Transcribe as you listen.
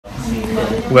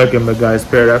Welcome back guys,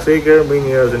 Paradise Seeker,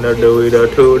 bring us another video.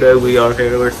 Today we are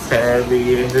here with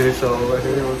SAVVYAZE. So over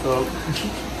here, what's up?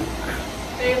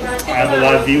 I have a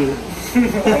lot of views.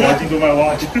 I'm watching through my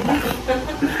watch.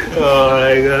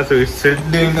 Alright guys, we're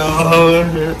sitting over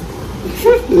here.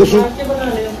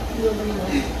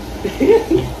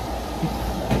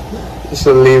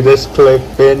 So leave this clip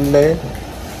in there.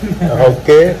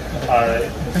 Okay?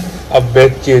 Alright. I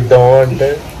bet you don't.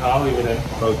 I'll leave it in.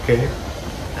 Okay.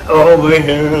 Over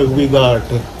here we got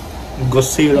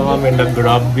Gusiram and the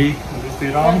Grabbi.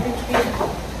 Gusiram?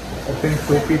 I think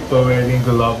two people wearing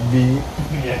Grabbi.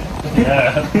 Yeah.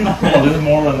 Oh, this is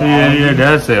more of Yeah,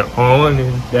 that's it.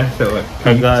 That's it.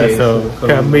 Hey guys, so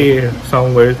can be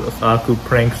some ways I could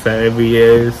prank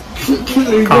SAVVYAZE.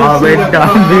 Comment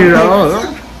down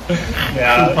below.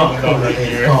 Yeah, right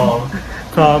here.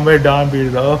 Comment down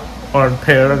below on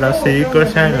Paradise Seeker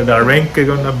channel. The link is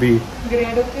gonna be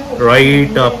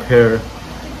right up here.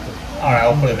 Alright,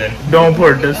 I'll put it in. Don't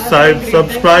put the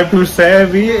subscribe to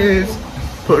SAVVYAZE.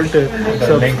 Put the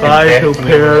subscribe to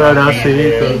Paradise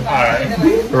Seeker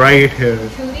Alright. right here.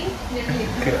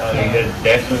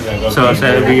 So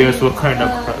SAVVYAZE, what kind of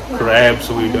crabs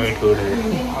are we doing today?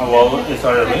 Well, it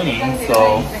started raining,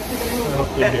 so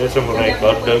There's some like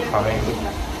other kind.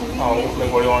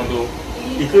 like, what do you want to do?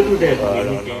 You should do that. I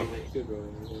don't know.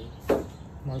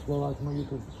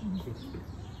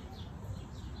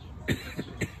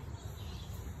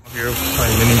 Here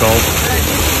playing mini golf.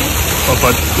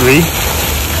 But 3?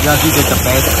 Yeah, you get the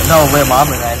best. No, where mom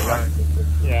and dad.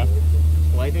 Yeah.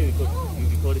 Why did you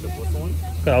go to the first one?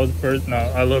 I was first. No,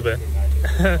 a little bit.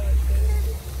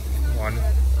 1.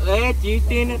 Hey,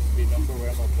 cheating.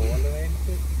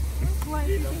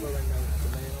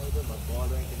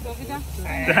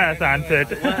 That's unfit.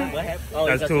 Oh,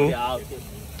 That's 2.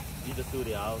 You just do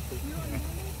the out.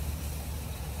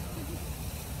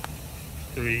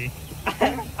 3.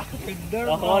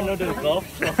 Oh, no, the golf.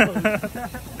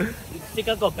 She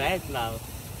can go back now.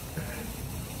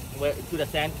 Where, to the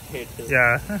sand pit.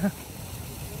 Yeah.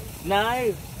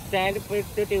 No, sand pit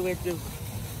to with the.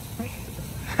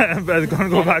 But it's gonna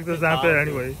go back to the sand pit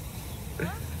anyway.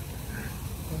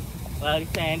 Well,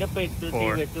 sand pit to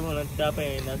 4. with the stuff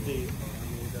and nothing.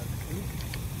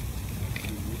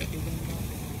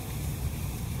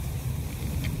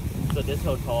 So this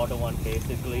whole tall one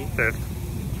basically. 5th.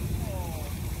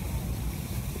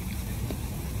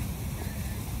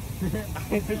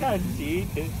 It's not cheat.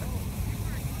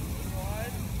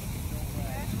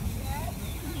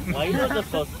 Why you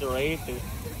just so straight?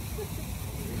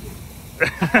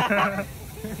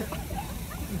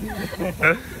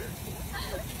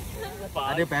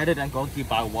 I did better than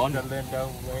goalkeeper 1.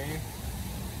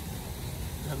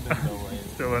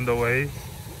 Still in the way.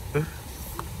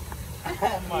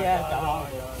 Yeah,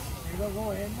 you don't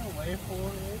go in the way for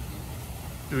it.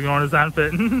 Do you want a sand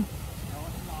pit?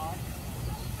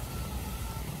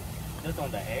 Just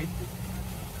on the edge.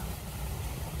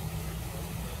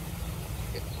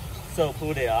 So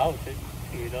pull it out,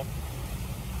 you know.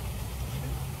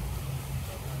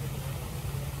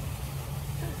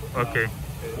 Okay.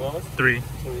 What was 3.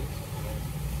 3?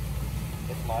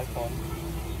 It's my phone.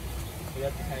 We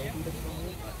have to hang the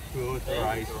phone. Good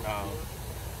price now.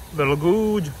 Little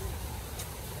Guj.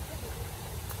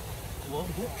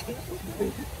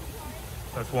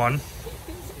 That's 1.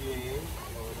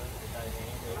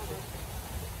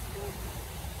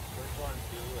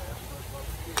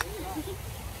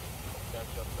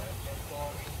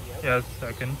 Yes,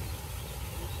 2nd.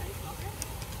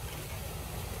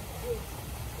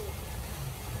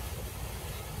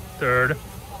 3rd.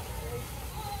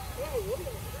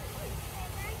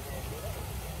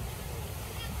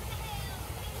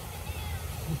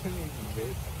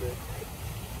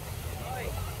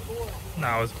 4th.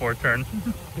 Now it's 4th turn.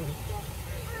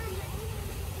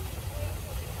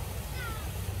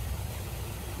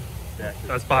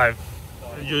 That's 5.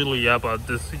 Usually, yeah, but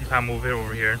this you can't move it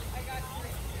over here.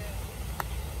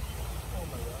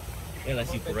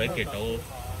 Unless you break it off.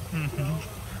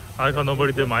 I like how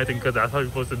nobody did my thing because that's how you're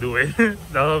supposed to do it.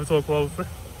 That's how I'm so close.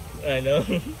 I know.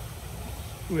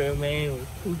 Well, man,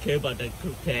 who cares about the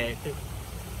cat?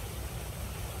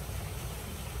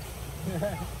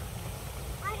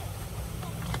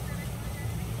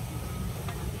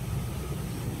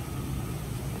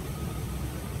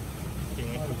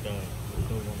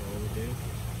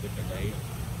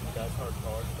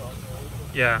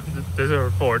 Yeah, this is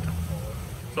our 4th.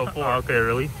 So 4, okay,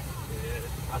 really?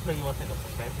 I thought you wanted a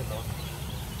professional.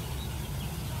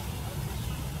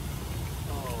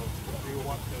 Oh, do you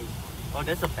want to? Oh,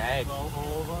 there's a bag. Go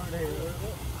over there.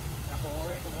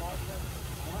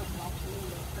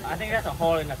 I think that's a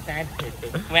hole in the sand pit.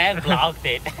 Man blocked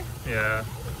it. Yeah.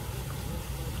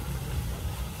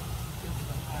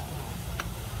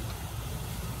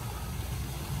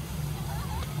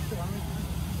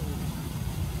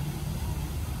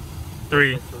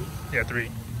 Three. Yeah, three.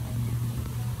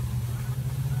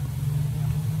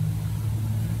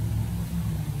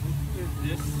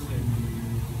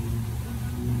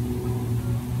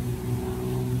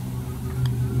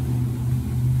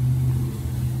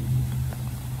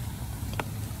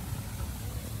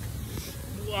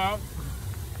 Wow.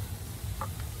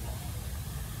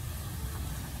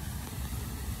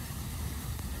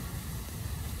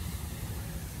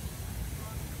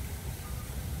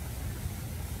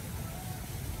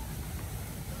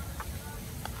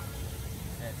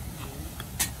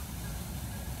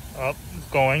 Up, it's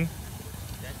going.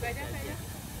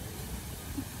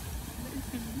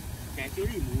 Can't you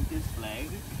remove this flag?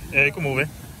 Yeah, you can move it.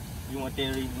 You want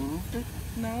that removed?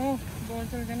 No, go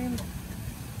to the name.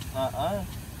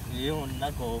 You want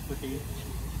not go for it.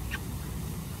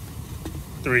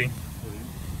 Three.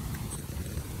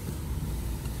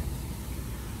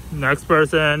 Next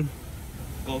person.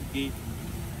 Go get.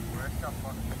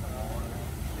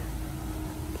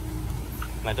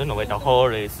 I don't know where the hole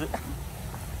is.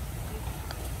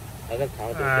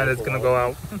 And it's gonna go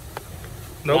out.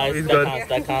 Nope, Nice, he's that good. counts,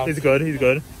 that counts. He's good, he's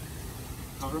good.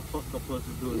 How the fuck supposed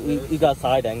to do You, this? you got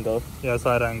side angle. Yeah,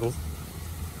 side angles.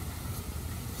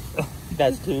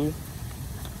 That's two.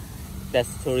 That's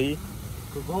three.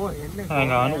 Go ahead.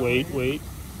 Hang on, wait.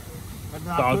 But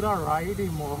not to the right,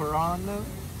 moron.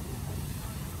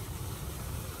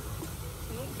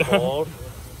 Four.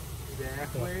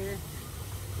 Exactly.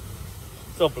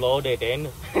 So blow it in.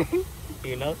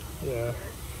 You know? Yeah.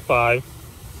 Five.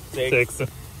 Six.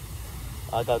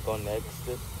 I got go next.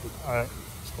 Alright.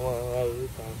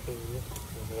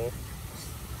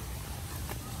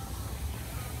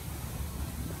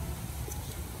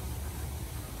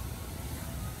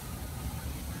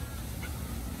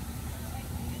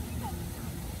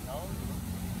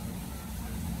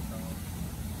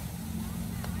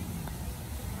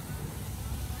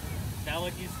 That's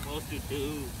what you're supposed to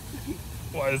do.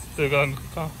 Why is it going to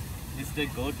come? It's the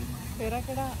good. Kira.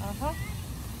 Kira.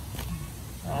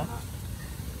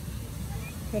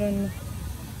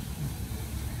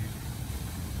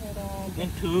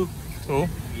 And two. Two?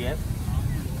 Yep.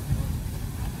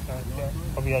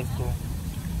 Probably has two.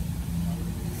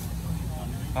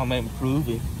 I'm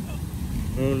improving.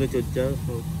 Look at that.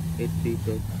 It's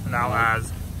good. Now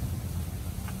as.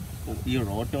 You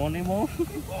wrote on him more?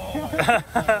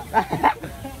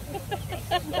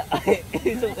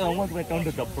 It's almost went on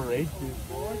to the parade.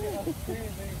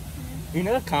 You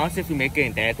know the counts if you make it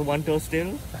in that one though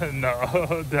still?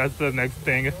 No, that's the next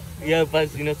thing. Yeah,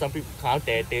 but you know some people count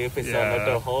that if it's Yeah.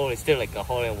 another hole, it's still like a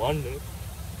hole in one.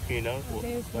 You know?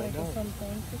 There's like some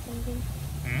point or something.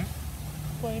 Hmm?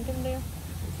 Point in there.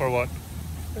 For what?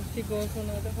 If she goes to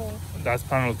another hole. That's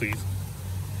penalties.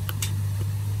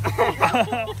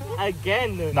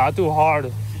 Again, Not too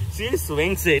hard. she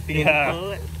swings it, you Yeah.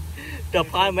 know? The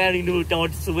primary rule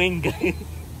don't swing.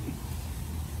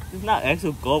 It's not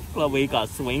actual golf club where you got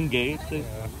swing it.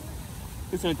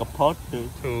 It's like a pot.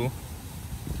 Two.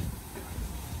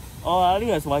 Oh, I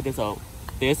think that's why there's a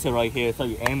this right here, so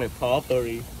you aim it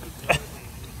properly.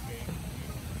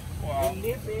 Wow.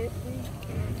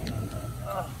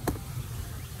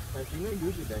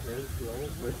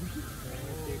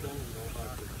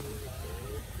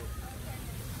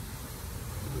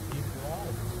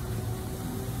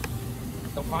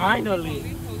 So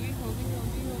finally.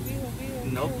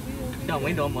 Nope. The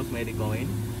window almost made it go in.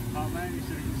 How many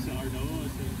strings are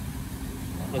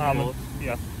those?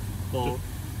 Yeah. Four.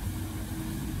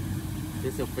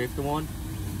 This is the fifth one.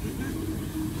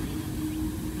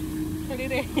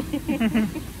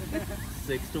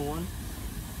 Sixth one.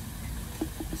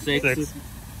 Six. Six.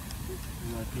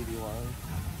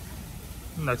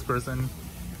 Next person.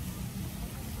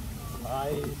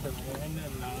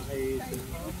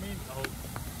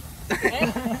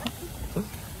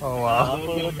 Oh wow.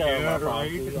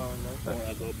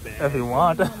 If you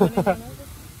want.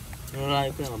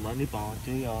 Right, cái mà đi bỏ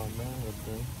chứ rồi nó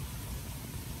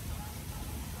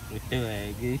người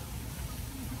tươi ghi.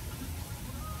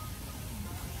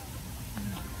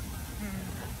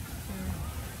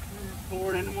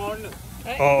 Four and one.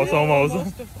 Oh, it's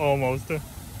almost.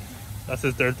 That's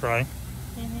his third try.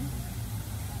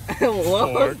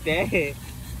 What was that?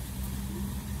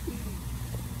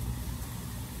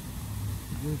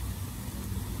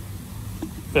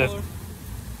 Fifth.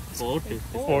 Fourth.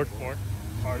 Fourth.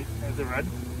 Alright, is it red?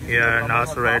 Yeah, now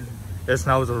it's red. This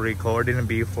now is a recording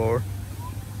before.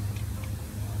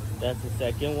 That's the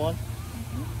second one.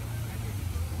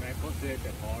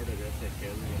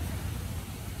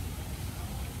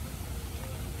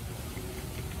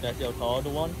 That's your third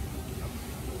one.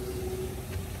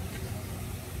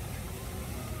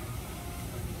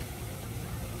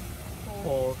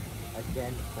 Four.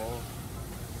 Again, four.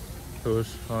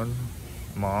 Who's on?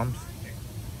 Mom's.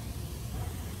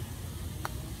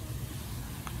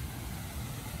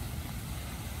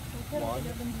 One.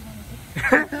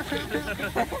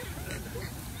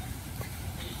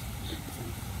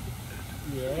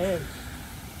 Yes.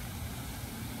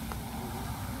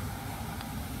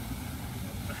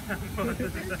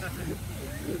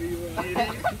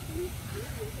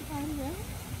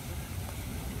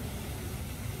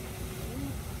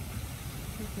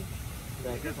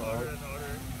 That's hard.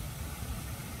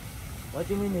 What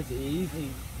do you mean it's easy?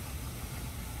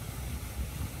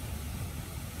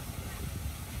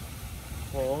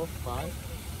 Four, five.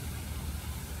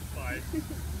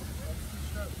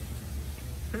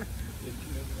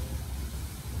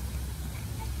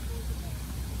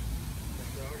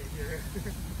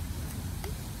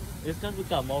 It's because we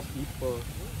got more people.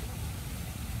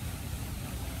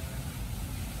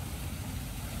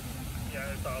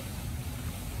 Yeah, it's up.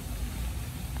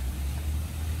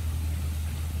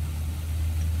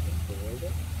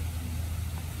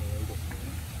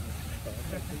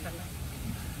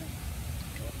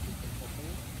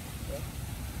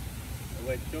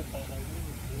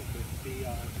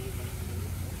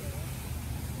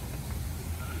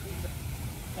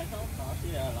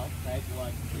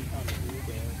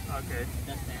 Okay.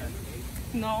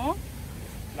 No.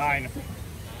 9.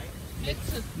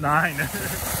 9.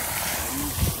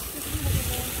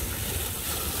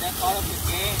 That's part of the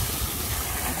game.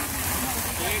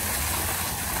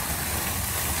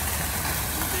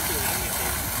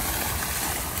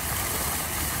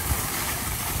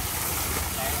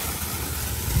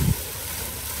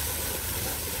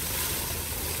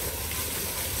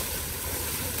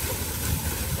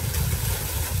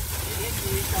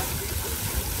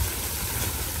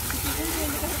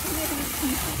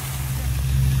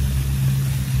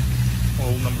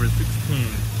 Hole number 16.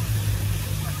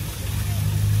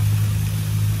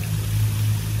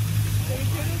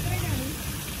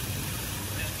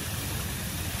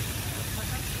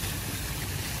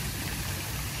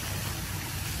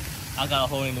 I got a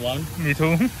hole in one. Me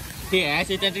too. He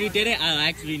accidentally did it. I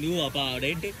actually knew about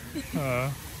it.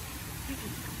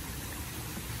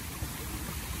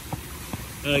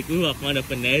 Cứ học mà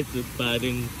finesse but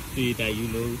didn't see that you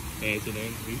know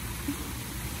accidentally.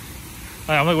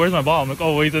 I'm like, where's my ball? I'm like,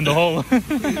 oh, he's in the hole.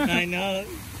 I know.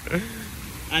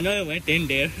 I know it went in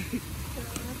there.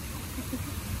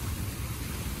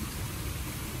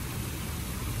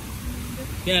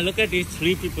 Yeah, look at these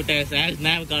 3 people that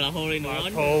now got a hole in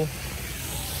one. Hole.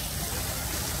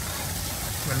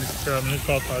 Let's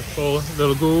call hole.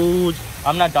 Little Guj.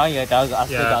 I'm not done yet. I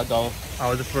still gotta go. I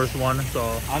was the first one,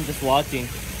 so. I'm just watching.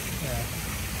 Yeah.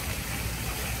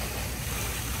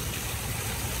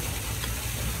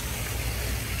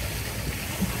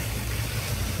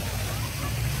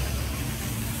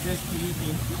 Just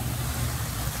easy.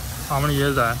 How many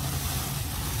is that? 5.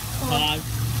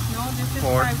 No, this is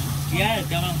 4. 5. Yeah,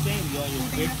 that's what I'm saying. You're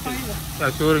Shooting the 5.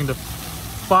 Yeah, shooting the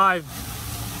 5.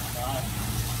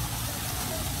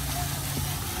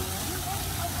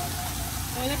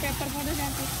 Toilet paper for the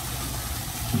jacket.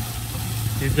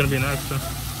 He's gonna be an extra.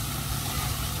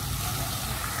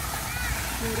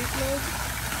 Very close.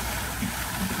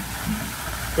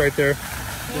 Right there.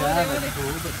 Yeah, that's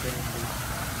cool, but then.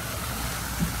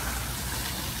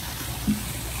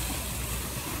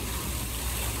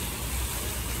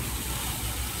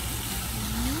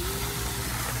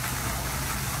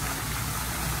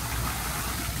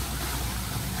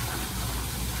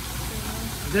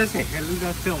 Just a hell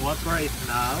of a what right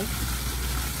now?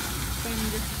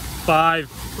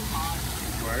 5.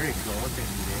 Where it goes in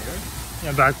there?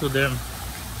 Yeah, back to them.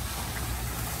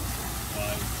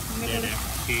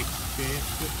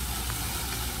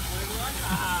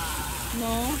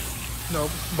 No.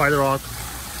 Nope, by the rock.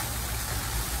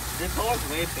 This hole is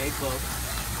way big, bro.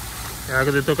 Yeah,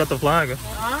 because they took out the flag.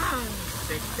 Ah.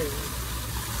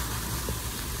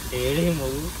 Really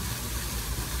move.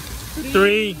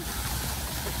 3.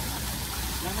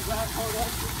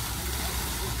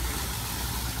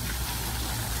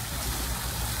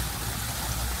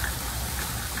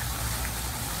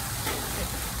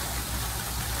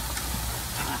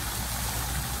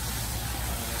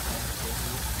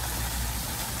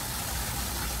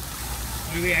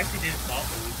 We actually did stop it.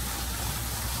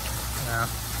 Yeah.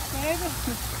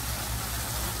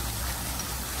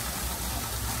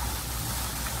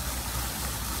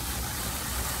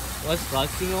 What's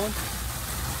rocking on?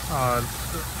 I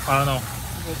don't know.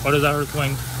 What is that her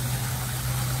swing?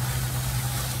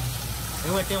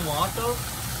 You went in water?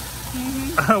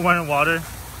 Went in water.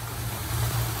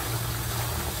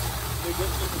 We're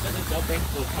gonna jump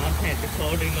into content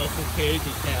recording of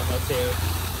security camera there.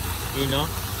 You know?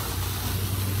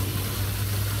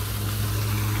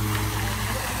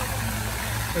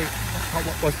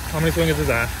 Wait, how many swings is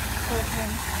that?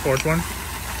 Fourth one?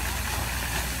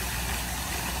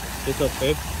 This is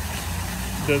fifth.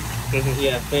 This is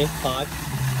Yeah, fifth, 5.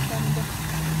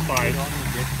 5.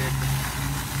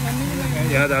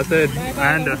 Yeah, that's it.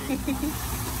 And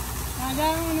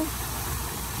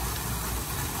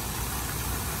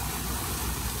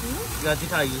You got to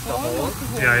try to use the hole.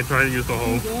 yeah, I tried to use the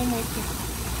hole.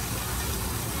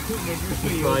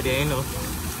 Try the anal.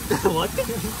 What?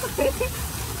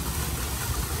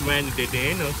 Man, the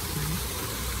anal.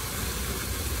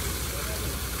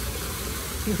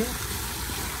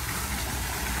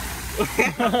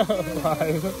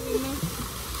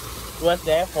 What's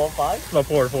that? 4, 5? No,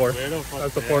 4.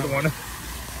 That's the fourth one.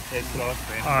 It's lost,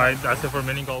 man. Alright, that's it for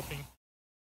mini golfing.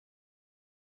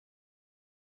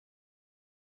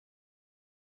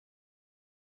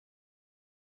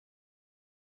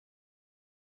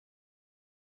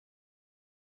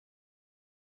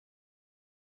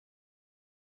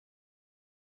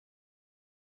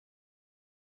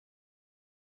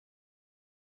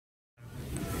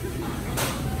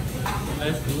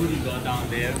 Nice food you got down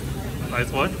there.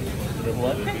 Nice what?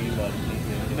 What?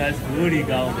 Nice food you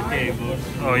got on the table.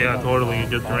 Oh yeah, totally.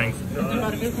 Just drinks.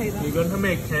 You're gonna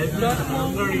make head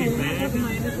hungry, man.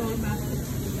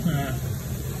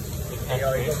 You're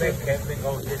gonna make Kevin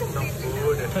go get some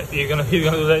food. He's gonna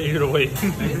do that either way.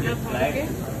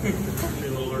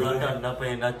 Turna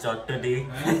pena chutney.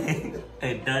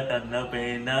 Edda turna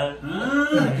pena.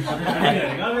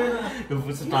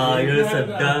 Style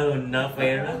sadda unna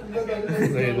pena.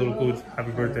 Hey, little Guj,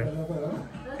 happy birthday.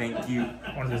 Thank you.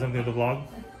 Want to say something to the vlog?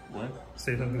 What?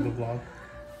 Say something to the vlog.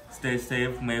 Stay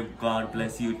safe. May God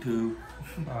bless you too.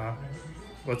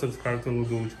 Go subscribe to Little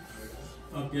Guj.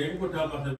 Okay, put up on the